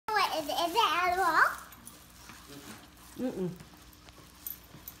Is it at all? Mm-mm.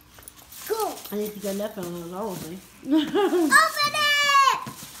 Cool. I think you got enough on it, honestly. Open it!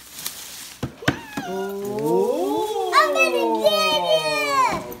 Oh. I'm gonna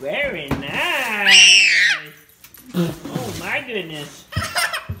get it! Very nice. Oh my goodness.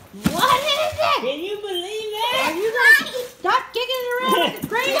 What is it? Can you believe Are that? you gonna stop kicking it around like a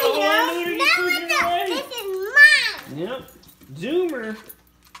crazy Oh, now? Luna, you No, pushing no, away. this is mine. Yep. Zoomer.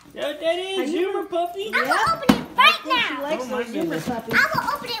 Is that what that is? Are you- Zoomer puppy? I'm gonna open it I right think she now. likes Oh, my those Zoomer goodness. puppies. I'm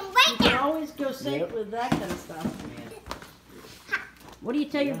gonna open it You right can now. always go safe Yep. with that kind of stuff. What do you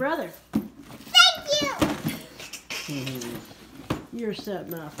tell your brother? Thank you. You're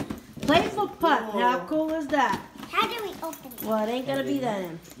something else. Playful pup. How cool is that? How do we open it? Well, it ain't gonna be that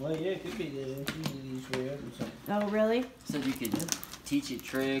in. Well, yeah, it could be that. It's usually these way up or something. Oh, really? Said you could teach it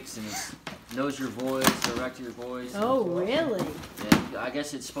tricks and it knows your voice, direct your voice. Oh, really? Yeah, I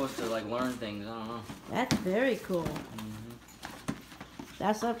guess it's supposed to like learn things. I don't know. That's very cool.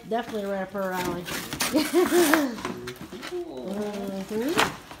 That's up, definitely right up her alley.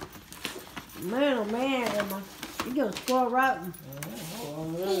 Mhm. Man, oh man, Emma. You go squirrel routing.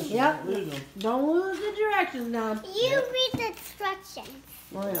 Yep. Don't lose the directions now. You read the instructions.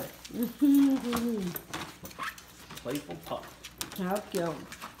 Oh, yeah. Playful pup. How cute.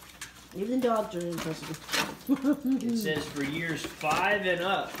 Even dogs are interested. It says for years 5 and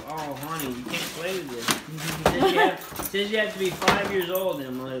up. Oh, honey, you can't play with this. It says you have to be 5 years old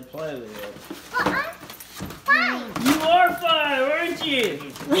and let it play with it. Well, I'm fine. You are 5, aren't you?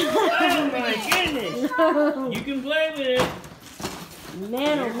 Oh my goodness. You can play with it.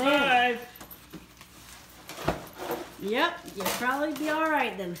 Man, oh You're man. 5. Yep, you'll probably be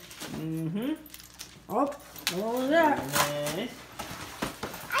alright then. Mm-hmm. Oh, what was that? Nice.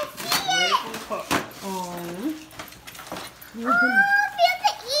 I see it. Playful pup. Oh. Oh, feel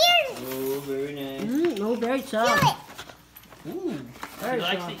the ears. Oh, very nice. Oh, very Feel soft. it. Ooh, Very she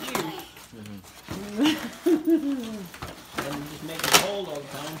likes soft. the ears. And just make it hold all the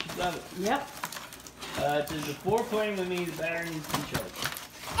time. She loves it. Yep. It says before playing with me, the battery needs to be charged.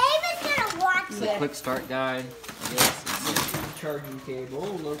 Ava's gonna watch It's it. a quick start guide. I guess. Charging cable.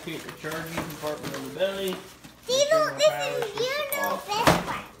 Locate the charging compartment on the belly. Diesel, this is you know this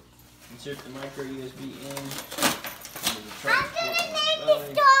one. Insert the micro USB in. I'm gonna name this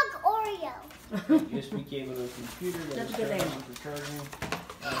dog Oreo. USB cable to the computer. That That's is a good turned name. on for charging.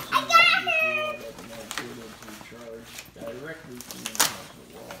 I got Directly from the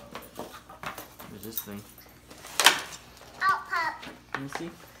wall. There's this thing. Out pup. Let me see.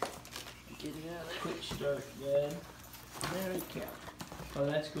 Get it out of there. Quick start, Dad. Very cool. Oh,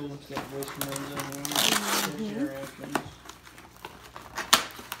 that's cool. It's got voice commands on there. There's interactions.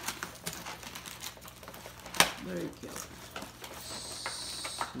 Very cool.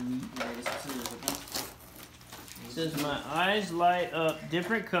 Sweet. Yeah, I guess it's in there. It says my eyes light up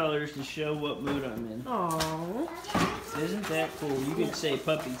different colors to show what mood I'm in. Aww. Isn't that cool? You could say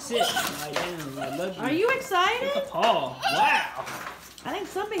puppy sit, lie down, I love you. Are you Look excited? at paw. Wow. I think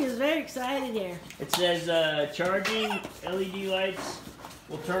something is very excited here. It says charging LED lights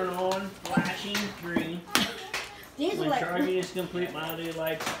will turn on, flashing green. These are When like, charging is complete, my LED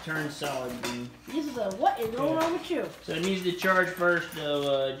lights turn solid green. this is a what is going on with you? So it needs to charge first,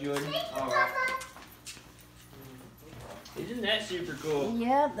 though, Jordan. Isn't that super cool?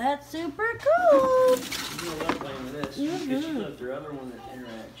 Yeah, that's super cool. She's gonna love playing with this. Because she loved her other one that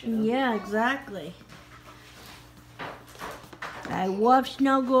interacts, you know? Yeah, exactly. I love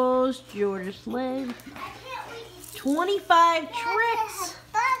Snuggles, Georgia Sled. 25 tricks.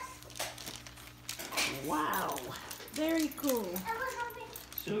 Wow. Very cool.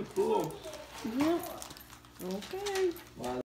 So cool. Yep. Okay. Wow.